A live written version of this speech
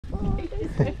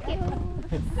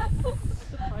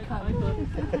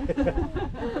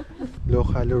Low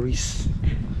calories.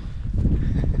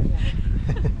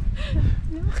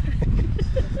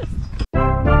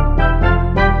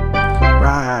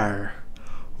 Rawr!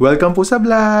 Welcome po sa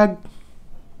vlog!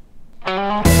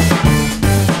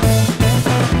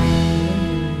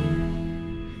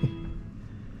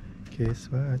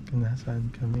 Guess what? Kung nasaan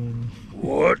kami?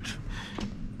 What?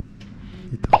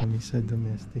 Dito kami sa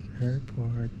domestic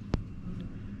airport.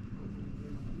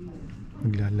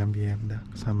 Maglalambiyenda.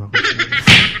 Kasama ko si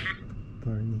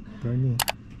Torny. Torny.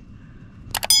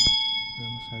 Wala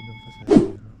masyadong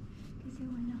pasahero. Kasi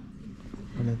wala.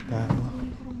 Walang tao.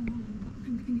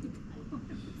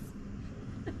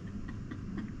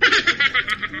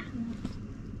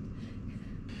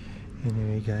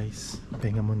 Anyway guys,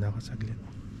 pahinga muna ako saglit.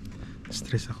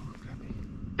 Stress ako. Grabe.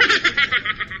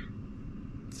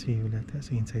 See you later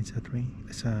sa inside sa train.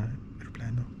 Sa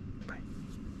aeroplano. Bye.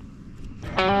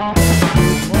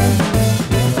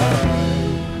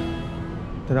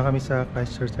 Ito na kami sa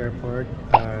Christchurch Airport.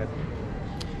 At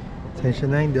sensya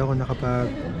na hindi ako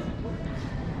nakapag-vlog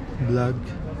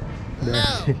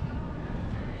dahil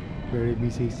very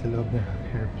busy sa loob ng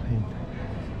airplane.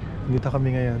 Dito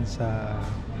kami ngayon sa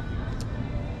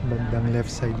bandang left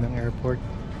side ng airport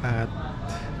at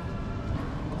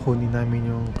kunin namin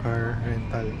yung car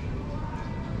rental.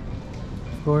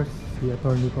 Of course, si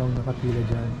attorney ko ang nakapila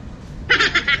dyan.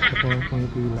 Ako ang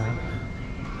pumipila.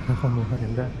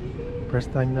 Nakamukha.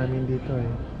 First time namin dito eh.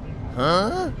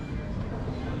 Huh?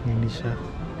 Hindi siya.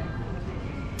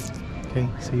 Okay,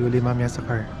 see you ulit mamaya sa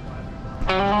car.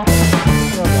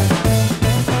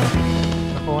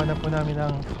 Nakuha na po namin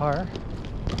ang car.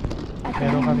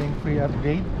 Meron kaming free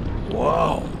upgrade.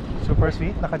 Wow! Super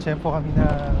sweet. Nakachempo kami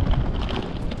na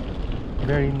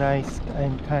very nice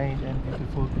and kind and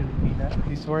beautiful Filipina.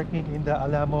 He's working in the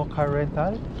Alamo car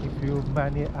rental. If you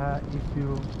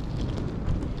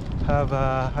have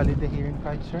a holiday here in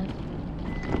Christchurch,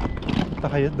 punta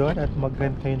kayo doon at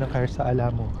mag-rent kayo ng car sa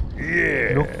Alamo.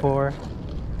 Yeah! Look for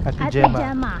Ate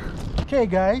Gemma. Okay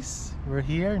guys, we're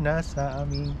here na sa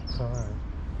aming car.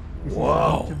 This is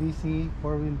a Mitsubishi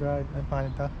 4-wheel drive. Ang pangalan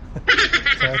to?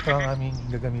 So ito ang aming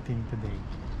gagamitin today.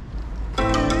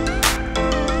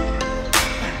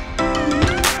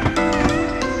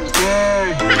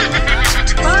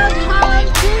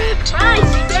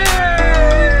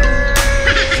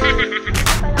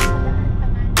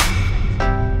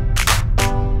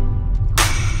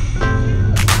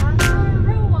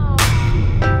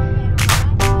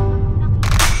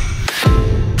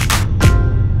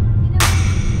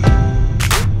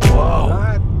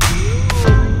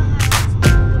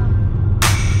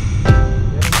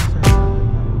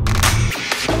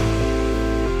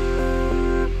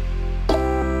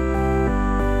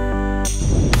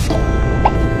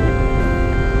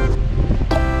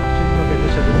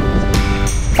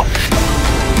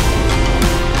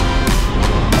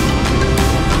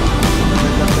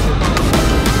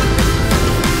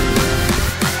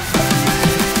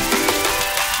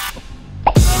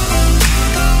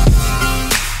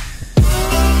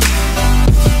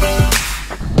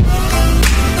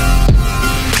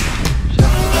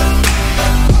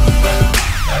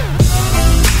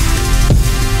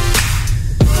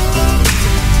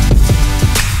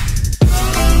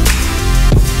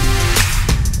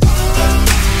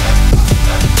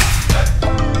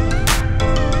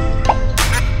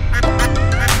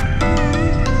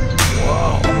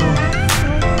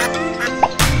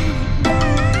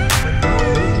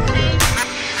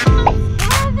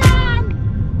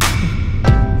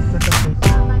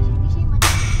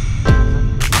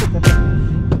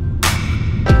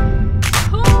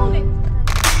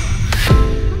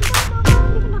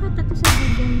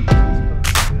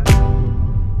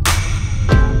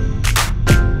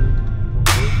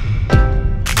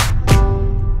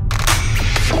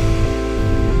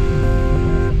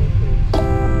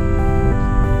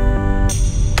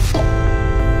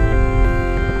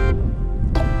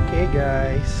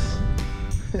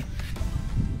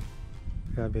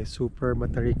 Grabe, super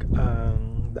matarik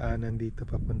ang daanan dito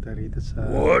papunta rito sa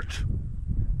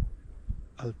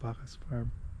Alpacas farm.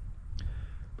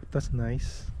 But that's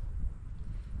nice.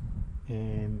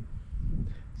 And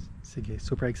sige,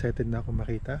 super excited na ako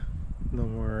makita. No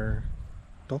more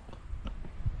talk.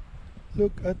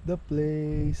 Look at the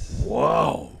place.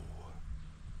 Wow.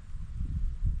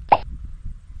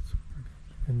 Super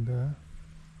ganda.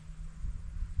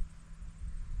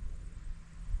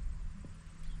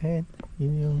 And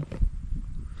yun yung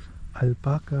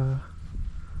alpaca.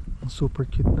 Ang super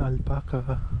cute na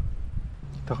alpaca.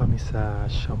 Dito kami sa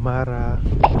Shamarra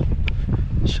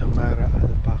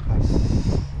Alpaca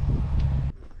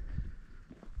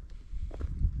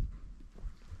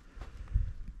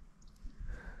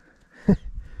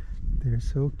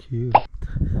So cute.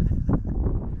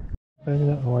 Paano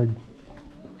na award?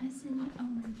 Asan yung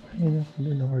award? Ayun na,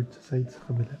 doon award sa side sa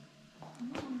kabila.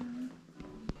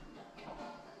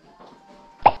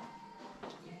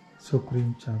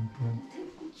 Supreme Champion.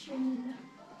 Picture nila.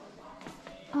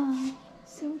 Oh,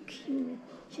 so cute.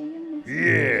 Siya yung nasa.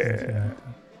 Yeah!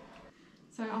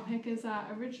 So alpacas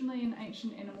are originally an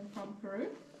ancient animal from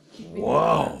Peru.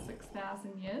 Wow!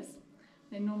 6,000 years.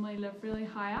 They normally live really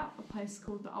high up, a place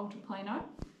called the Altiplano.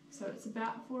 So it's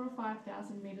about 4,000 or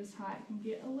 5,000 meters high. It can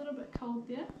get a little bit cold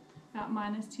there, about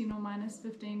 -10 or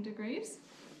 -15 degrees.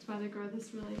 That's why they grow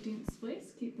this really dense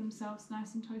fleece, keep themselves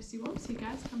nice and toasty warm. So you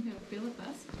guys come have a feel of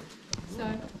this. So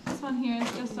this one here is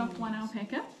just off one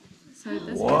alpaca. So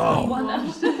this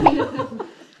one's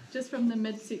just from the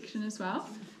midsection as well.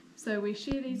 So we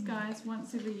share these guys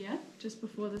once every year, just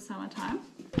before the summertime.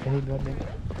 I need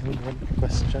one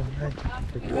question.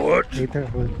 What? Later,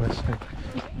 one question.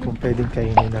 Kung pwedeng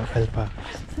kainin ng alpaca.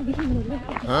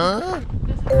 Huh?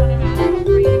 This is one of our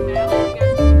breeding males.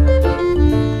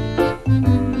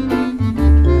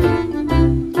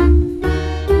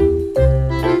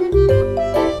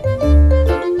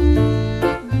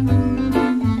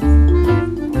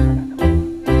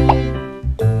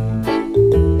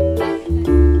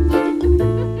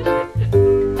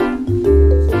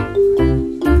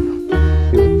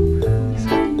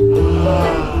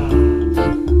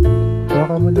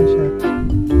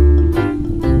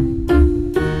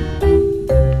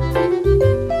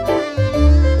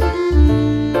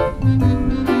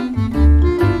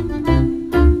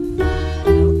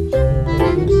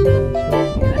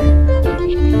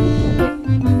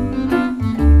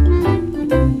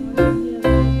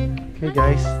 You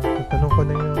guys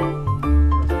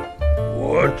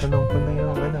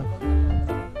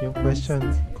can question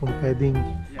kung pwedeng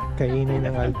kainin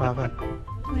ng alpaca.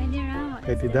 Pwede raw.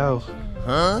 Pwede daw.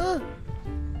 Huh?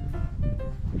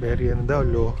 Very ano daw,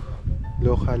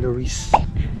 low calories.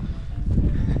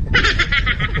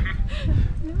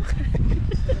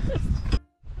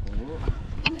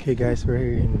 Okay guys, we're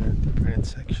here in a different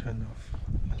section of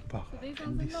alpaca. So these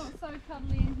ones are not so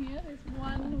cuddly in here. There's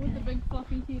one with a big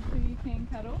fluffy head so you can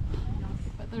cuddle.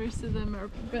 But the rest of them are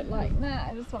a bit like, nah,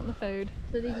 I just want the food.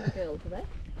 So these are girls, are they?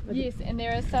 Yes, and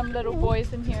there are some little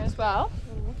boys in here as well.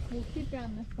 We'll keep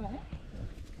going this way.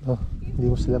 Oh, hindi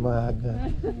mo sila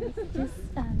mahahaga. Just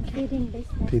feeding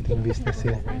business. Feeding business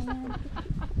yan.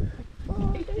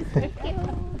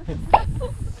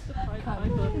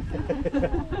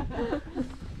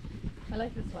 I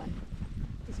like this one.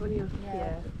 This one here.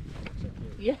 Yeah.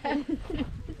 Yeah.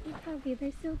 Puppy,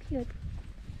 they're so cute.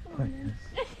 Oh, yes.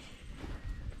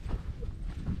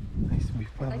 Nice view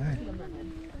pa nga.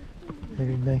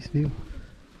 Very nice view.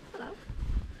 Hello.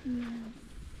 Yes.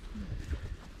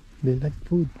 They like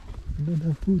food. Ano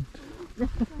na food?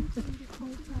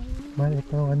 Mahal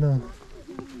ito ano.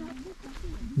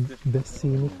 Best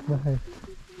scenic mahal.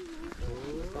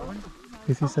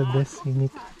 This is a best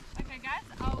scenic. Okay guys,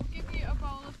 I'll give you a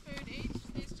bowl of food each.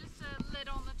 There's just a lid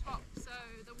on the top so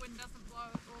the wind doesn't blow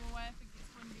it all away if it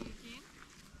gets windy again.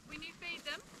 When you feed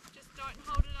them, just don't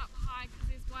hold it up high because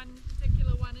there's one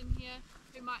particular one in here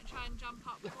who might try and jump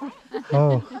up for it.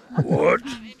 Oh. What?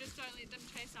 And just don't let them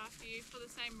chase after you for the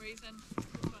same reason.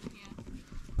 This one here.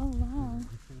 Oh wow.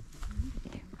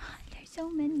 There's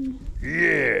so many.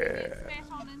 Yeah.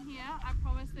 Spat on in here. I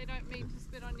promise they don't mean to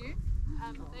spit on you.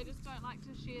 They just don't like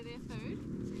to share their food.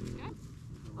 So you go.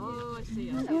 Oh, I see.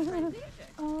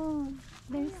 Oh,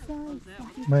 they're so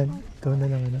excited. Man, ikaw na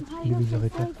lang ano. Bibigyan I'm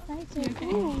kita. so excited.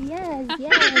 Oh, yes,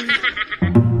 yes.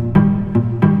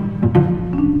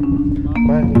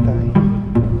 Mani tayo.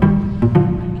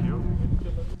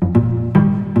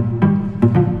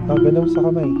 Oh, ganun sa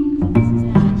kamay.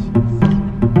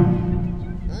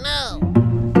 No!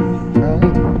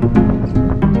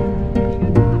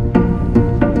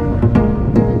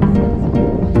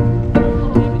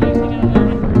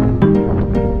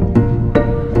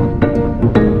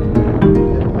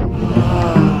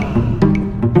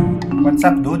 What's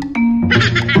up, dude?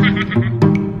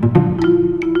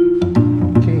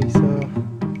 Okay, so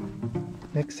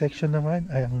next section naman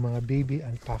ay ang mga baby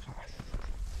alpacas.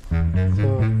 So,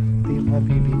 ito yung mga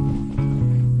baby.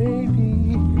 Baby!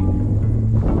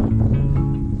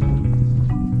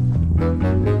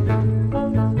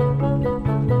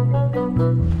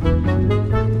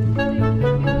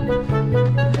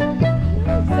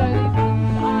 So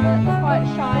these ones are quite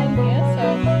shy in here, so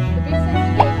the best thing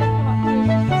to do is come up to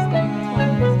them and stay with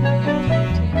one who's coming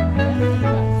up to you too.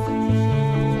 About 6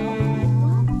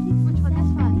 What? Which one?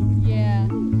 This one? Yeah.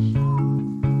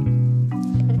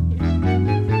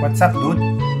 What's up, dude?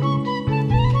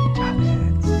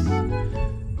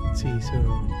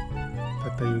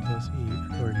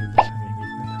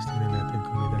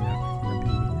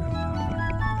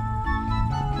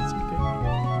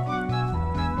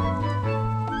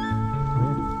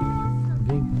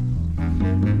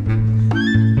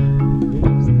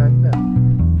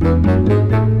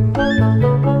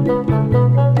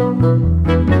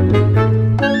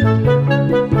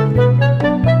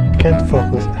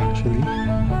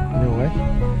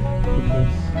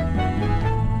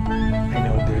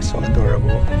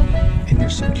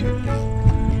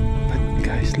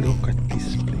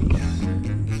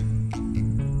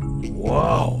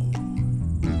 Wow!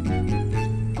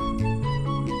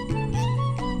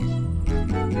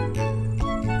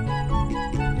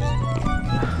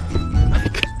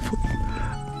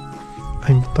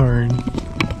 I'm torn.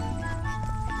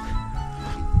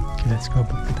 Okay, let's go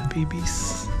back to the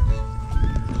babies.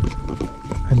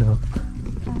 Ano?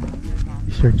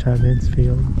 Is your challenge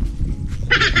failed?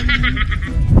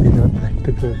 They don't like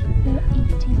to go there. They're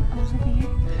eating over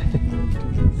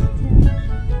there.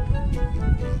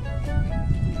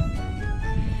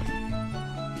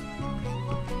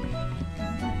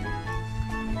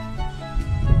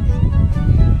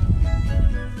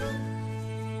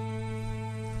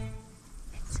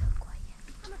 It's so quiet.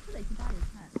 How much are they today, isn't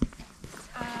it?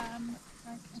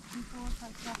 Like if you bought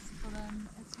like just for them,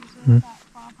 it's usually about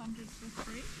 500 for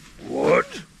three. What?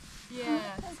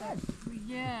 Yeah. So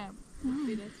yeah.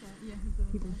 Better to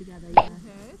Keep them together, yeah.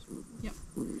 herd. Yep.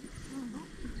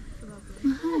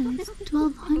 It's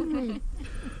 1,200.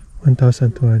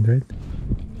 1,200. And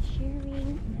the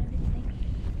sharing and everything.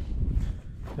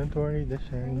 Don't worry, the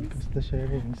sharing, because the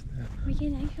sharing is the... We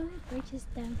can actually purchase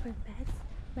them for pets,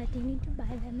 but you need to buy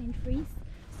them in freeze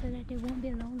so that they won't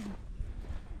be lonely.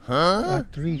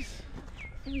 trees.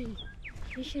 3.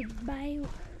 You should buy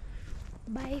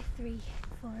 3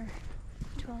 for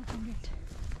 1,200.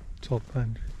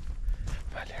 1,200.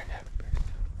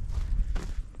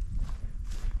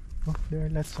 Oh, there are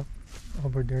lots of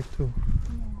over there too.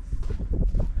 Yes.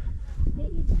 They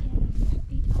eat together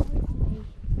 8 hours a day.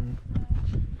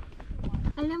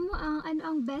 Alam mo ano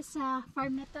ang best sa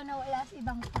farm na to na wala sa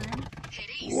ibang farm?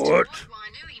 What?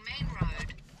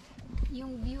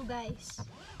 Yung view, guys.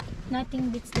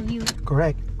 Nothing beats the view.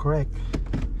 Correct.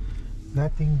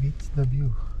 Nothing beats the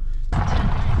view.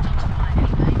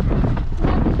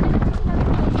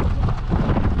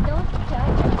 Don't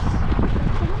judge us.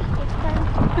 Actually, it's time.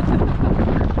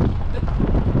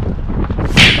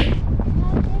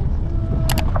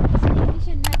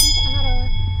 Destination natin sa Akaroa.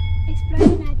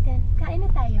 Explore natin. Kain na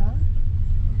tayo.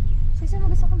 Kasi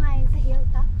gusto kumain sa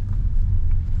hilltop.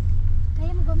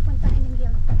 Kaya mo bang puntahan yung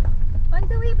hilltop? On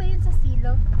the way ba yun sa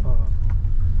silo? Oo.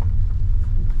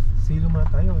 Silo muna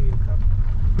tayo, hilltop.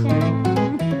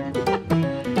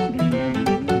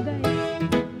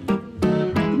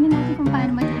 Tingnan natin kung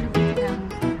paano matulog ito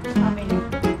ng family.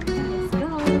 Let's go!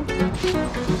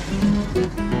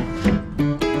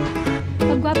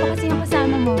 Pag gwapo kasi yung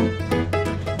kasama mo,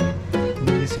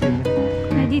 Hindi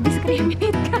discriminate.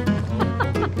 nadi-discriminate ka.